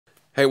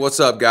Hey, what's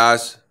up,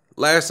 guys?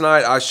 Last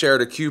night I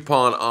shared a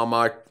coupon on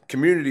my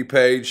community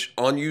page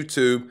on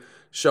YouTube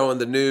showing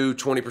the new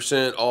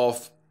 20%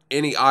 off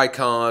any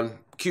icon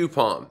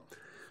coupon.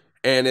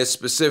 And it's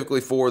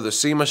specifically for the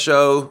SEMA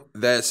show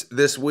that's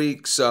this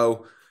week.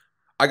 So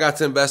I got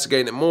to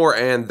investigating it more,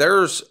 and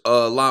there's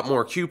a lot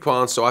more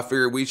coupons. So I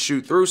figured we'd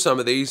shoot through some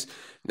of these.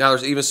 Now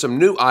there's even some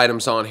new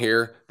items on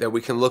here that we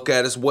can look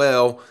at as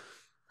well.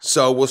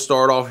 So we'll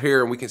start off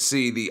here and we can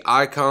see the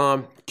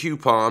icon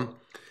coupon.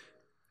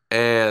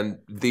 And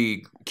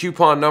the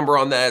coupon number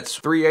on that's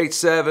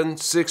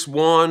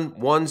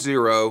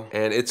 3876110,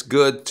 and it's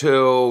good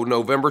till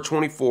November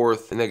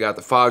 24th. And they got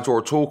the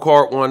 5-drawer tool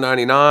cart,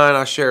 $199.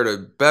 I shared a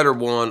better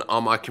one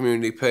on my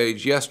community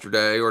page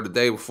yesterday or the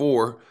day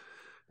before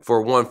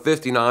for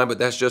 $159, but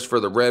that's just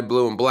for the red,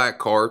 blue, and black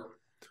cart.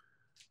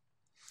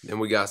 Then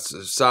we got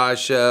the side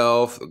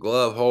shelf, the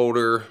glove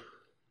holder,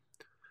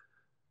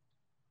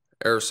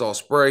 aerosol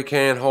spray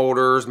can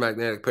holders,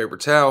 magnetic paper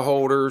towel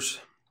holders,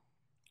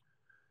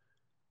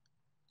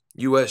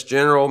 U.S.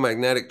 General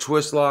magnetic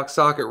twist lock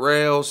socket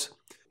rails.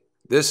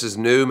 This is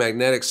new,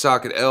 magnetic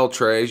socket L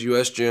trays,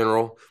 U.S.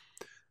 General.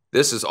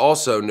 This is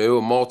also new,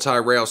 a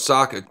multi-rail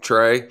socket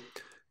tray.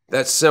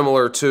 That's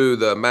similar to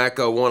the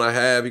Mako one I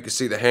have. You can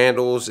see the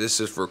handles. This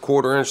is for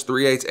 1/4 inch,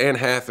 3/8, and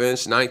 1/2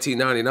 inch,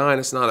 $19.99.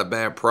 It's not a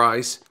bad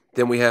price.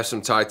 Then we have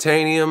some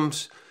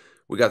titaniums.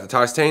 We got the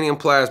titanium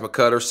plasma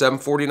cutter,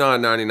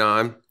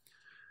 $749.99.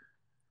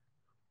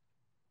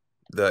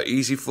 The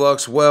Easy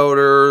Flux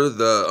welder,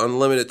 the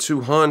Unlimited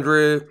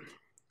 200,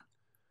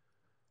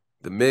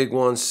 the MIG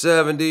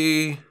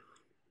 170,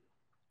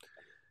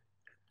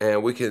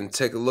 and we can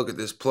take a look at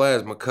this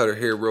plasma cutter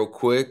here real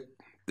quick.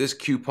 This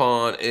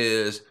coupon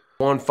is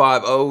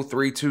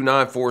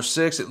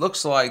 150-32946. It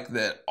looks like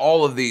that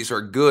all of these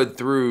are good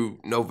through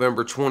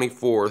November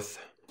 24th.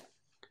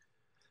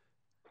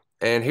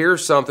 And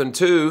here's something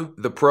too,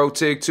 the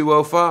ProTig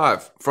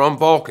 205 from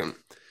Vulcan.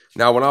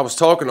 Now, when I was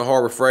talking to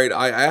Harbor Freight,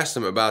 I asked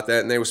them about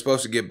that, and they were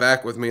supposed to get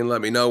back with me and let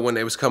me know when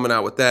they was coming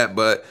out with that.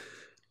 But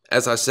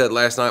as I said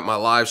last night in my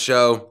live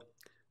show,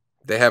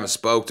 they haven't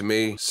spoke to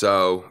me,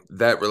 so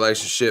that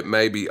relationship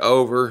may be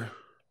over,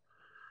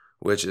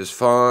 which is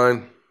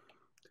fine.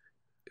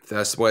 If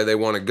that's the way they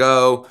want to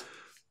go,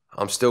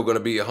 I'm still going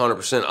to be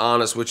 100%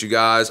 honest with you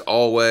guys,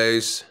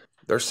 always.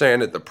 They're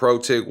saying that the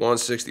ProTig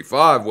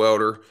 165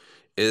 welder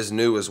is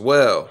new as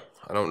well.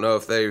 I don't know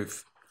if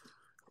they've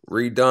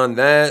redone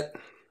that.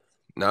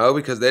 No,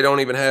 because they don't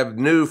even have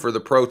new for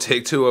the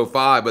ProTig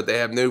 205, but they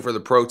have new for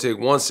the ProTig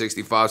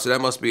 165, so that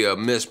must be a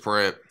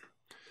misprint.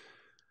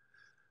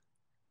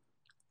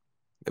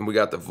 And we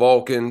got the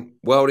Vulcan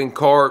welding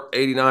cart,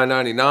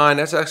 $89.99.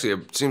 That's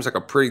actually seems like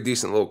a pretty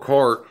decent little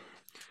cart.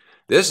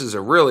 This is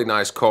a really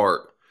nice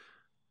cart.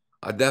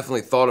 I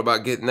definitely thought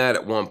about getting that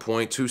at one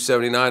point.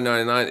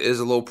 $279.99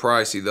 is a little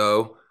pricey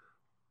though.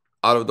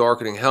 Auto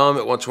darkening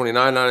helmet,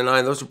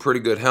 $129.99. Those are pretty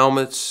good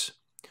helmets.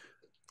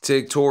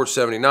 TIG torch,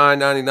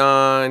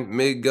 $79.99.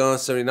 MIG gun,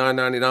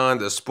 $79.99.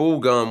 The spool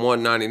gun,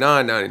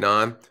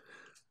 $199.99.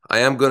 I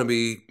am going to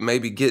be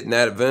maybe getting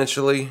that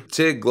eventually.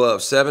 TIG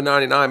gloves,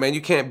 $7.99. Man,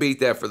 you can't beat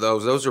that for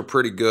those. Those are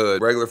pretty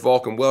good. Regular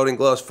Vulcan welding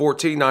gloves,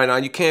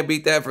 $14.99. You can't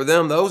beat that for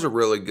them. Those are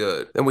really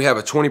good. Then we have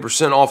a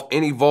 20% off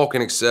any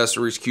Vulcan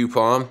accessories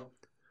coupon.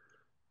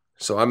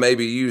 So I may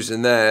be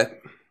using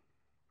that.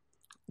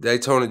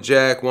 Daytona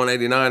Jack,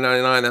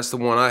 $189.99. That's the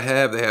one I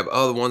have. They have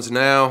other ones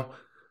now.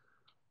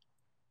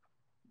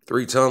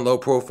 3-ton low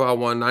profile,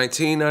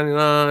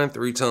 $119.99.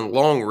 3-ton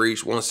long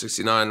reach,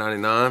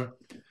 $169.99.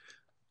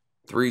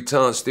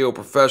 3-ton steel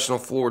professional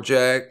floor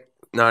jack,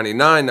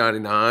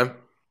 $99.99.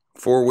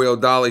 4-wheel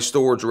dolly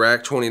storage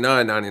rack,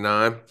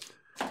 $29.99.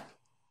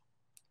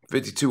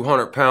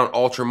 5,200-pound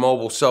ultra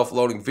mobile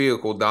self-loading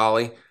vehicle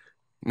dolly,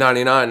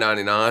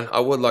 $99.99. I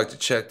would like to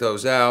check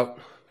those out.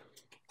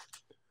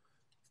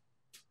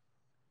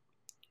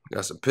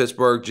 Got some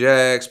Pittsburgh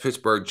Jack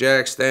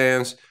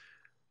stands.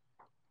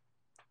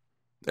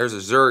 There's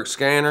a Zurich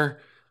scanner.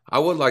 I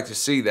would like to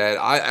see that.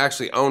 I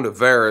actually owned a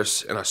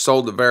Varus, and I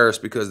sold the Varus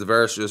because the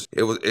Varus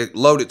it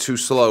loaded too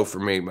slow for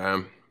me,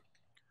 man.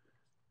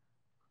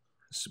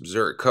 Some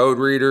Zurich code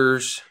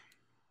readers.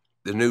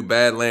 The new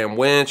Badland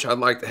winch. I'd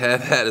like to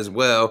have that as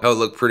well. That would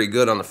look pretty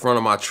good on the front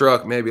of my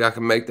truck. Maybe I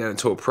can make that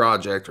into a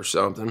project or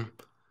something.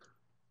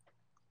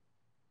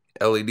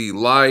 LED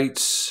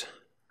lights.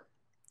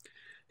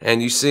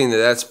 And you've seen that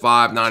that's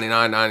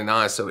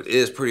 $599.99, so it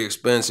is pretty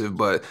expensive,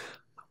 but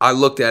I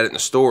looked at it in the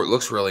store. It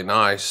looks really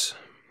nice.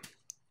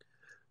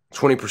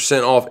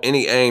 20% off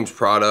any Ames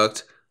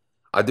product.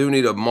 I do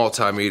need a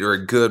multimeter, a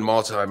good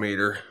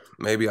multimeter.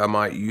 Maybe I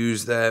might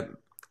use that.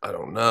 I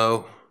don't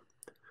know.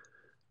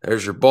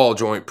 There's your ball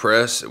joint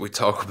press that we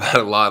talk about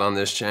a lot on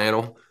this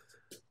channel.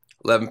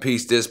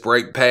 11-piece disc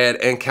brake pad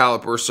and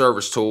caliper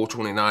service tool,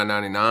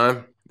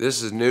 $29.99.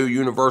 This is new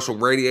universal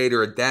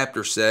radiator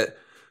adapter set,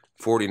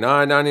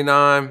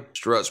 $49.99.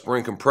 Strut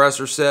spring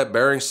compressor set,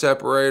 bearing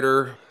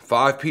separator.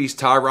 5-piece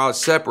tie rod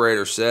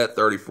separator set,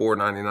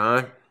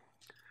 $34.99.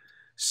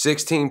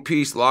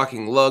 16-piece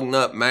locking lug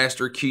nut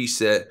master key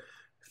set,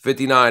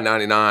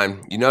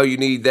 $59.99. You know you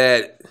need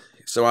that.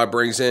 Somebody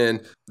brings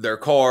in their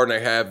car and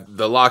they have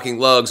the locking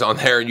lugs on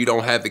there and you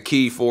don't have the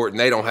key for it and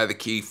they don't have the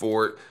key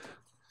for it.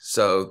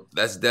 So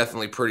that's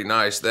definitely pretty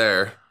nice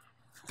there.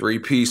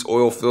 3-piece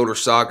oil filter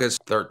sockets,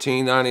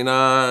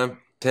 $13.99.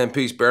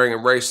 10-piece bearing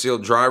and race seal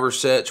driver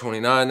set,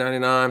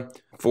 $29.99.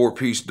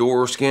 4-piece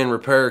door skin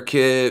repair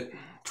kit.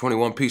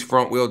 21-piece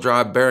front wheel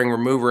drive bearing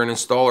remover and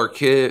installer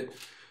kit.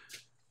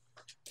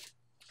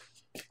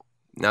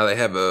 Now they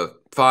have a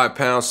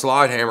 5-pound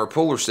slide hammer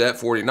puller set,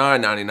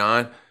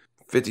 $49.99.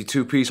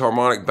 52-piece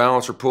harmonic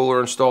balancer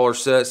puller installer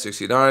set,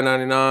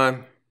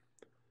 $69.99.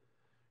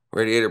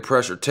 Radiator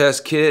pressure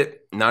test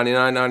kit,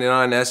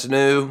 $99.99. That's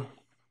new.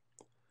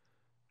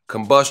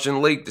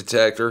 Combustion leak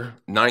detector,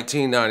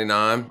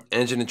 $19.99.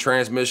 Engine and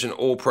transmission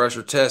oil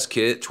pressure test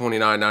kit,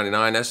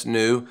 $29.99. That's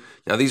new.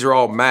 Now these are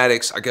all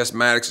Maddox. I guess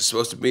Maddox is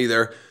supposed to be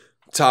their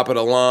top of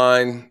the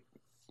line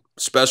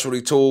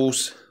specialty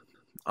tools.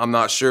 I'm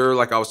not sure.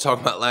 Like I was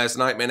talking about last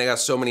night, man, they got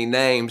so many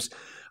names.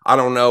 I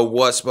don't know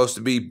what's supposed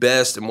to be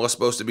best and what's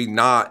supposed to be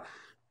not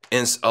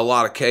in a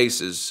lot of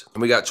cases.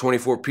 And we got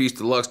 24-piece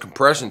deluxe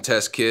compression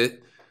test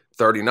kit,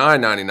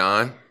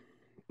 $39.99.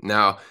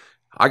 Now,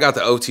 I got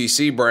the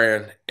OTC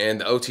brand,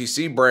 and the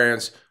OTC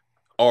brands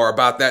are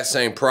about that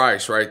same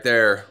price right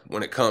there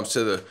when it comes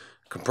to the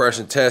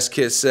compression test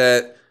kit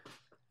set.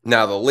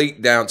 Now, the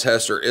leak down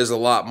tester is a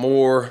lot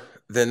more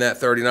than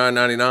that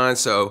 $39.99,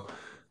 so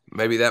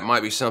maybe that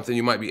might be something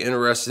you might be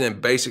interested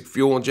in. Basic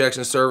fuel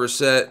injection service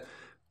set,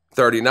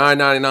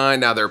 $39.99.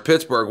 Now, their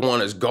Pittsburgh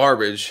one is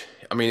garbage.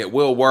 I mean, it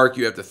will work.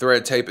 You have to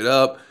thread tape it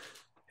up,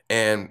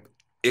 and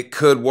it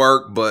could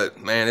work,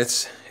 but, man,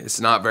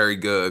 it's not very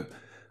good.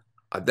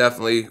 I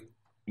definitely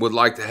would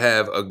like to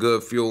have a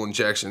good fuel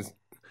injection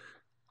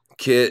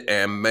kit,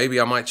 and maybe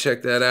I might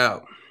check that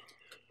out.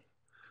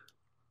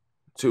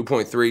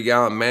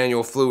 2.3-gallon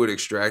manual fluid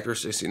extractor,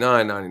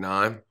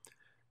 $69.99.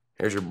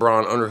 Here's your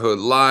Braun underhood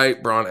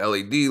light, Braun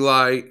LED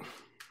light.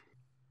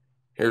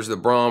 Here's the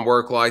Braun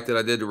work light that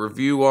I did the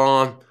review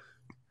on.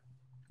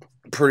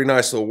 Pretty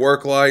nice little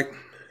work light.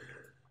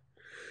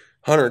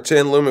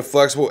 110 lumen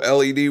flexible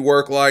LED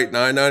work light,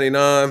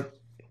 $9.99.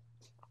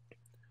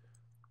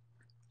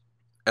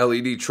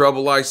 LED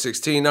trouble light,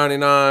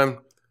 $16.99.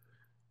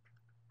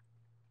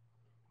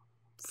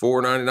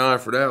 $4.99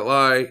 for that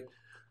light.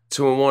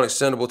 2-in-1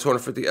 extendable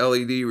 250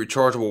 LED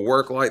rechargeable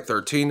work light,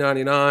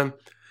 $13.99.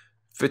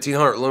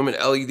 1500 lumen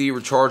LED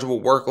rechargeable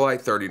work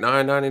light,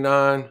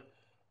 $39.99.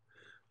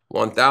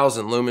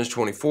 1000 lumens,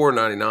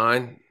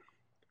 $24.99.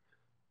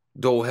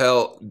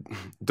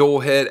 Dual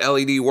head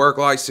LED work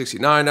light,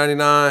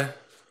 $69.99.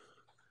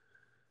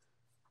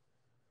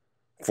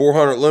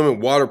 400 lumen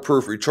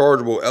waterproof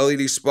rechargeable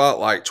LED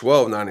spotlight,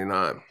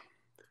 $12.99.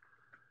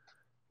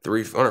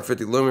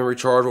 350 lumen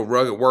rechargeable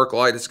rugged work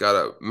light. It's got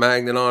a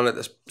magnet on it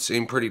that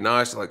seemed pretty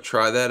nice. I'd like to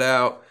try that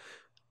out.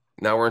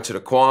 Now we're into the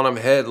quantum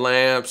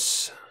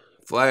headlamps,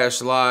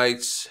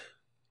 flashlights.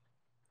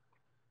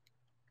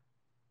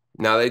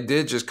 Now they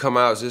did just come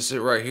out. Is this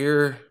it right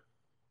here?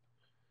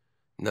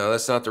 No,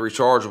 that's not the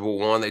rechargeable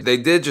one. They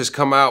did just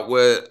come out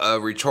with a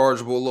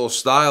rechargeable little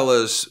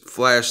stylus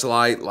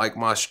flashlight like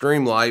my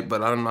Streamlight,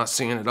 but I'm not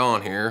seeing it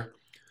on here.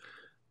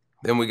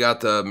 Then we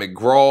got the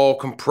McGraw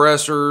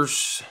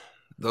compressors.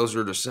 Those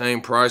are the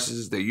same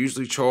prices they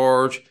usually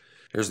charge.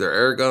 Here's their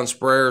air gun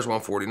sprayers,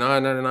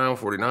 $149.99,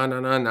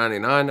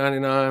 $49.99,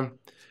 $99.99,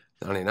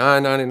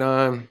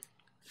 $99.99.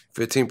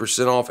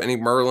 15% off any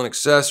Merlin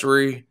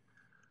accessory.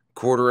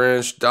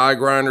 1/4-inch die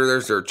grinder.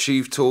 There's their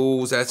Chief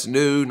tools. That's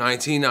new,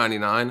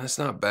 $19.99. That's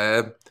not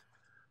bad.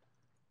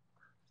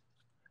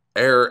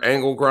 Air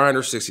angle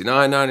grinder,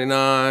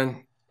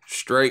 $69.99.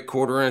 Straight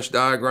 1/4-inch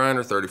die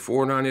grinder,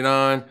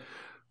 $34.99.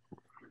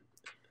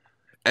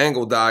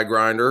 Angle die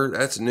grinder,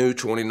 that's new,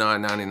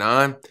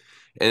 $29.99. And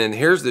then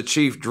here's the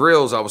Chief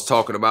drills I was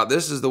talking about.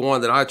 This is the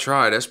one that I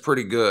tried. That's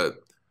pretty good.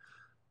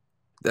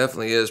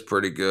 Definitely is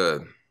pretty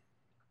good.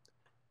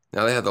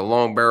 Now they have the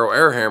long barrel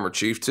air hammer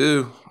Chief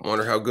too.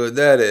 Wonder how good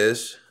that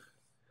is.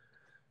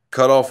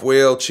 Cutoff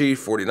wheel Chief,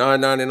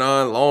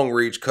 $49.99. Long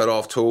reach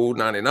cutoff tool,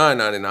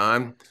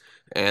 $99.99.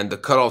 And the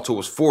cutoff tool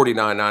was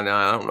 $49.99.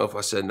 I don't know if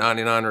I said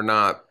 99 or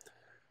not.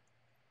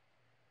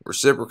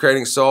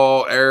 Reciprocating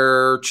saw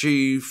air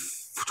Chief,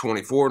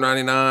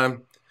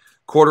 $24.99.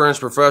 1/4-inch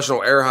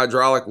professional air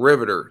hydraulic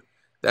riveter.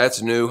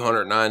 That's new,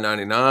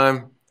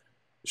 $109.99.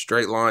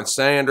 Straight line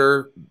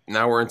sander.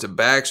 Now we're into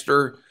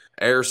Baxter.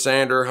 Air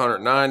sander,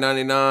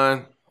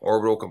 $109.99.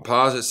 Orbital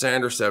composite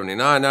sander,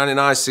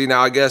 $79.99. See,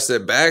 now I guess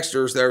that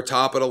Baxter's their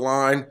top of the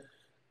line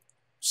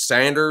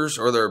sanders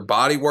or their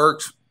Body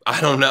Works. I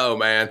don't know,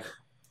 man.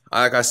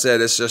 Like I said,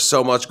 it's just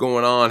so much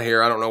going on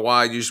here. I don't know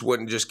why you just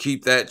wouldn't just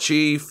keep that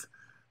Chief.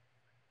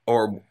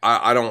 Or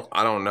I don't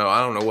know.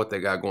 I don't know what they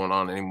got going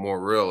on anymore,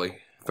 really.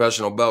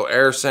 Professional belt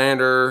air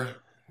sander,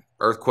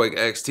 Earthquake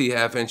XT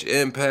 1/2-inch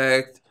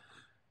impact.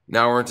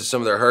 Now we're into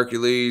some of their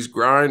Hercules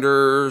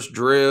grinders,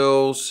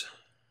 drills.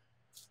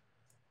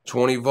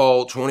 20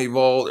 volt.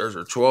 There's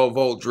a 12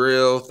 volt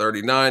drill,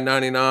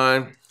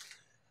 $39.99.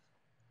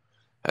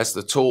 That's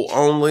the tool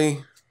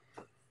only.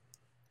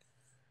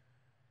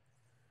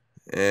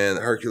 And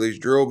the Hercules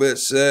drill bit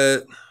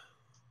set.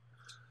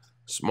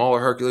 Smaller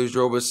Hercules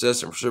drill bit set.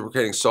 Some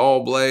reciprocating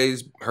saw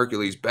blades.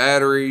 Hercules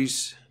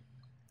batteries.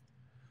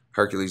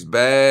 Hercules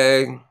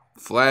bag.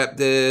 Flap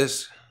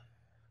disc.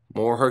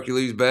 More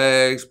Hercules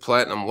bags.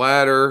 Platinum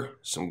ladder.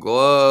 Some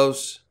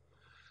gloves.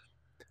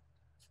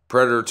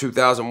 Predator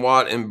 2000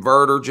 watt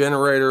inverter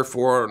generator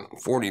for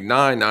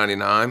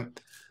 $49.99.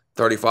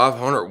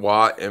 3500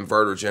 watt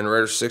inverter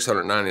generator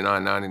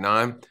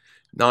 $699.99.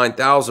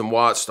 9,000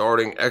 watt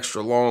starting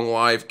extra long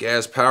life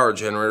gas power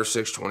generator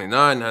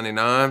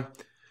 $629.99.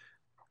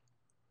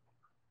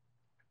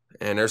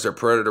 And there's their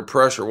Predator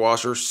pressure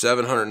washer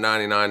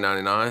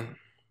 $799.99.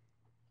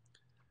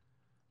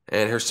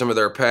 And here's some of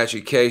their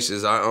Apache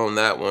cases. I own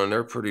that one.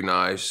 They're pretty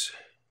nice.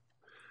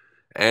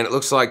 And it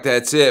looks like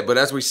that's it. But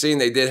as we've seen,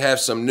 they did have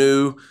some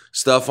new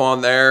stuff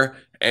on there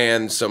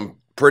and some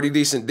pretty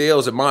decent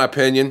deals, in my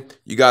opinion.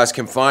 You guys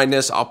can find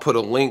this. I'll put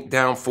a link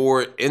down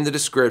for it in the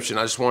description.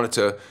 I just wanted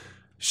to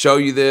show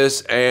you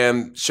this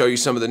and show you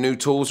some of the new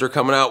tools they're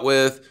coming out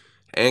with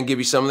and give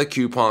you some of the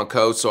coupon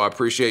codes. So I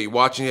appreciate you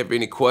watching. If you have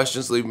any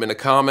questions, leave them in the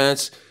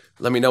comments.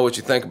 Let me know what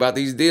you think about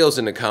these deals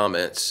in the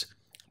comments.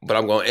 But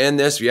I'm going to end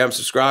this. If you haven't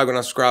subscribed, go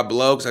and subscribe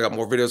below because I got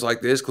more videos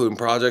like this, including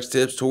projects,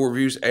 tips, tool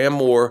reviews, and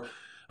more.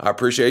 I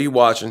appreciate you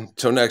watching.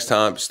 Till next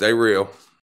time, stay real.